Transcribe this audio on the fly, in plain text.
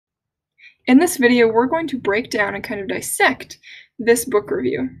In this video, we're going to break down and kind of dissect this book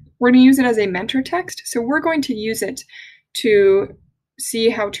review. We're going to use it as a mentor text, so we're going to use it to see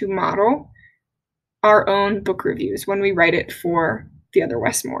how to model our own book reviews when we write it for The Other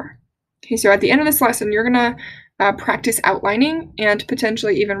Westmore. Okay, so at the end of this lesson, you're going to practice outlining and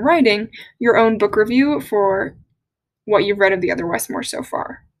potentially even writing your own book review for what you've read of The Other Westmore so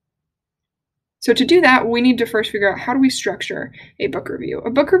far. So to do that, we need to first figure out, how do we structure a book review?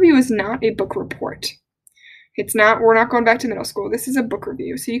 A book review is not a book report. We're not going back to middle school. This is a book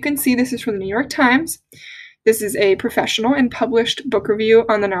review. So you can see this is from the New York Times. This is a professional and published book review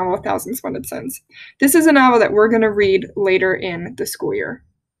on the novel 1,000 Splendid Suns. This is a novel that we're going to read later in the school year.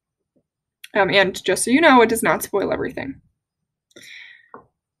 And just so you know, it does not spoil everything.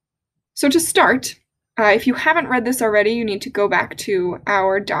 So to start, if you haven't read this already, you need to go back to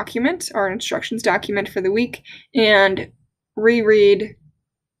our document, our instructions document for the week, and reread,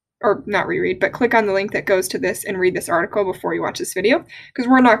 or not reread, but click on the link that goes to this and read this article before you watch this video, because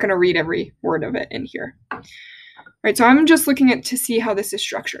we're not going to read every word of it in here. All right, so I'm just looking at to see how this is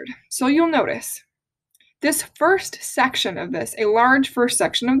structured. So you'll notice this first section of this, a large first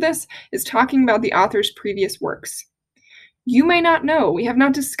section of this, is talking about the author's previous works. You may not know, we have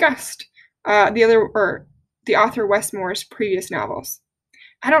not discussed the author Westmore's previous novels.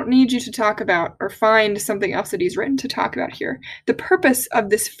 I don't need you to talk about or find something else that he's written to talk about here. The purpose of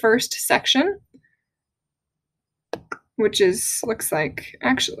this first section, which looks like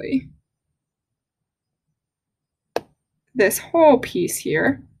actually this whole piece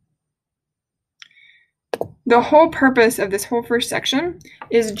here, the whole purpose of this whole first section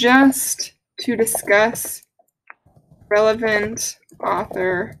is just to discuss relevant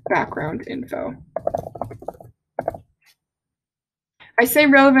author background info. I say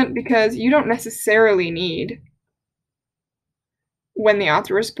relevant because you don't necessarily need when the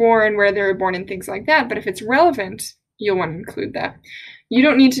author was born, where they were born, and things like that, but if it's relevant, you'll want to include that. You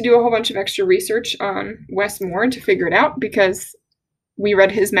don't need to do a whole bunch of extra research on Westmore to figure it out, because we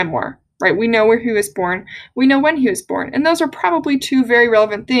read his memoir, right? We know where he was born, we know when he was born, and those are probably two very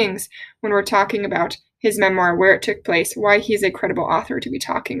relevant things when we're talking about his memoir, where it took place, why he's a credible author to be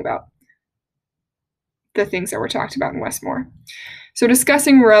talking about the things that were talked about in Westmore. So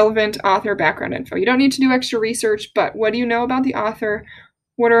discussing relevant author background info. You don't need to do extra research, but what do you know about the author?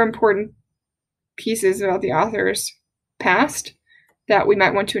 What are important pieces about the author's past that we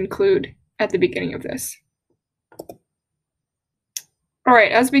might want to include at the beginning of this? All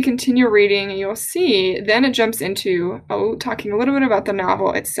right, as we continue reading, you'll see then it jumps into talking a little bit about the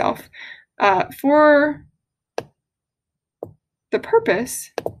novel itself. For the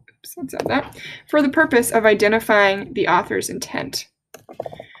purpose, for the purpose of identifying the author's intent.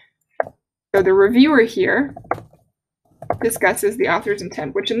 So the reviewer here discusses the author's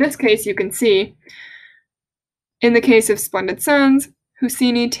intent, which in this case you can see, in the case of Splendid Suns,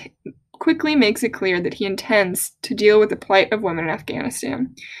 Husseini quickly makes it clear that he intends to deal with the plight of women in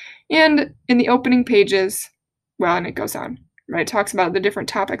Afghanistan. And in the opening pages, well, and it goes on. Right, it talks about the different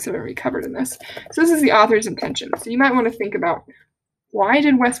topics that are already covered in this. So this is the author's intention. So you might want to think about, why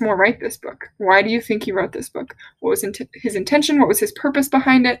did Westmore write this book? Why do you think he wrote this book? What was his intention? What was his purpose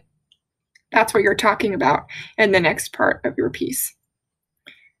behind it? That's what you're talking about in the next part of your piece.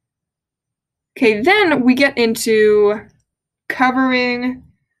 Okay, then we get into covering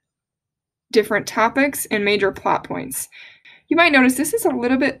different topics and major plot points. You might notice this is a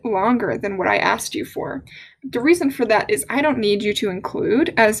little bit longer than what I asked you for. The reason for that is I don't need you to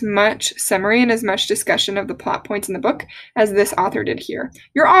include as much summary and as much discussion of the plot points in the book as this author did here.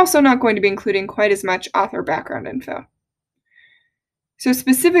 You're also not going to be including quite as much author background info. So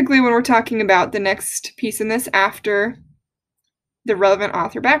specifically when we're talking about the next piece in this, after the relevant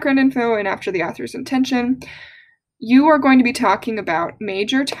author background info and after the author's intention, you are going to be talking about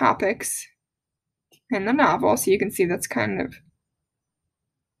major topics in the novel. So you can see that's kind of,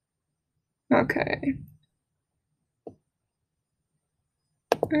 okay.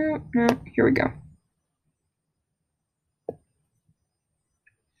 No, here we go.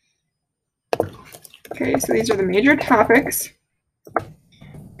 Okay, so these are the major topics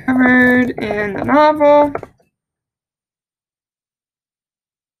covered in the novel.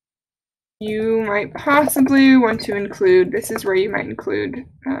 You might possibly want to include, this is where you might include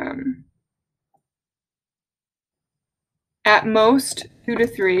at most 2 to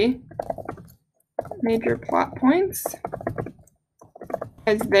 3 major plot points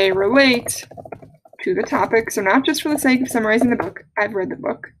as they relate to the topic. So not just for the sake of summarizing the book, I've read the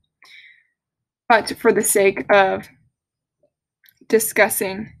book, but for the sake of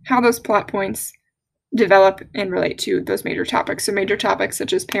discussing how those plot points develop and relate to those major topics. So major topics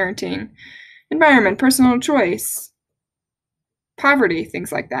such as parenting, environment, personal choice, poverty,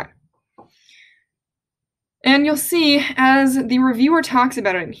 things like that. And you'll see as the reviewer talks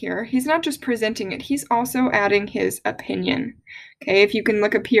about it in here, he's not just presenting it, he's also adding his opinion. Okay, if you can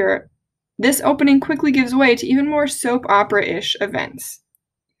look up here, this opening quickly gives way to even more soap opera-ish events.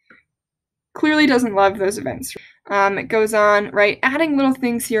 Clearly doesn't love those events. It goes on, right, adding little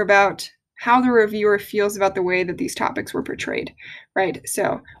things here about how the reviewer feels about the way that these topics were portrayed, right?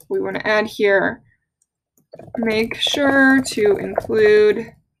 So we want to add here, make sure to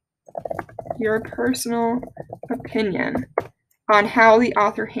include your personal opinion on how the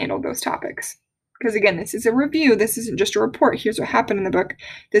author handled those topics. Because again, this is a review. This isn't just a report. Here's what happened in the book.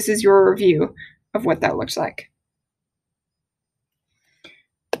 This is your review of what that looks like.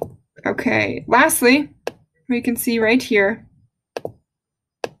 Okay, lastly, we can see right here,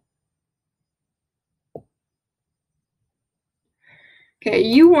 okay,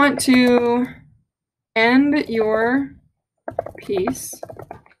 you want to end your piece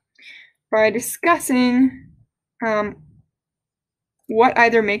by discussing what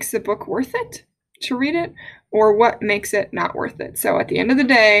either makes the book worth it to read it or what makes it not worth it. So at the end of the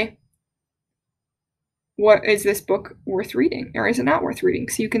day, what is this book worth reading or is it not worth reading?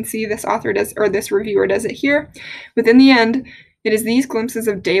 So you can see this author does, or this reviewer does it here. Within the end, it is these glimpses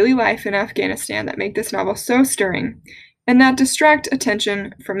of daily life in Afghanistan that make this novel so stirring and that distract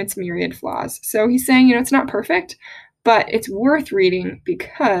attention from its myriad flaws. So he's saying, you know, it's not perfect, but it's worth reading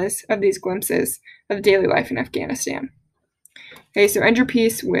because of these glimpses of daily life in Afghanistan. Okay, so end your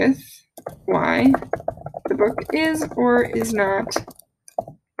piece with why the book is or is not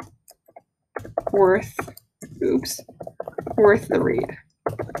worth the read.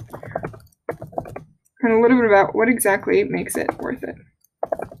 And a little bit about what exactly makes it worth it.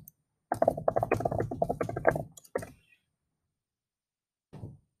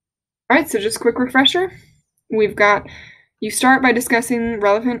 All right, so just a quick refresher. We've got, you start by discussing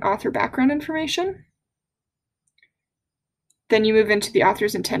relevant author background information. Then you move into the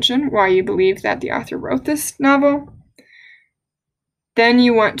author's intention, why you believe that the author wrote this novel. Then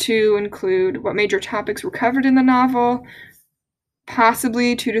you want to include what major topics were covered in the novel,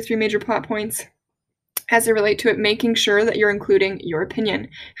 possibly 2 to 3 major plot points as they relate to it, making sure that you're including your opinion.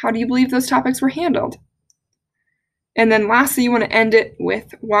 How do you believe those topics were handled? And then lastly, you want to end it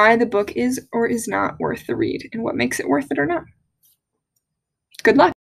with why the book is or is not worth the read and what makes it worth it or not. Good luck.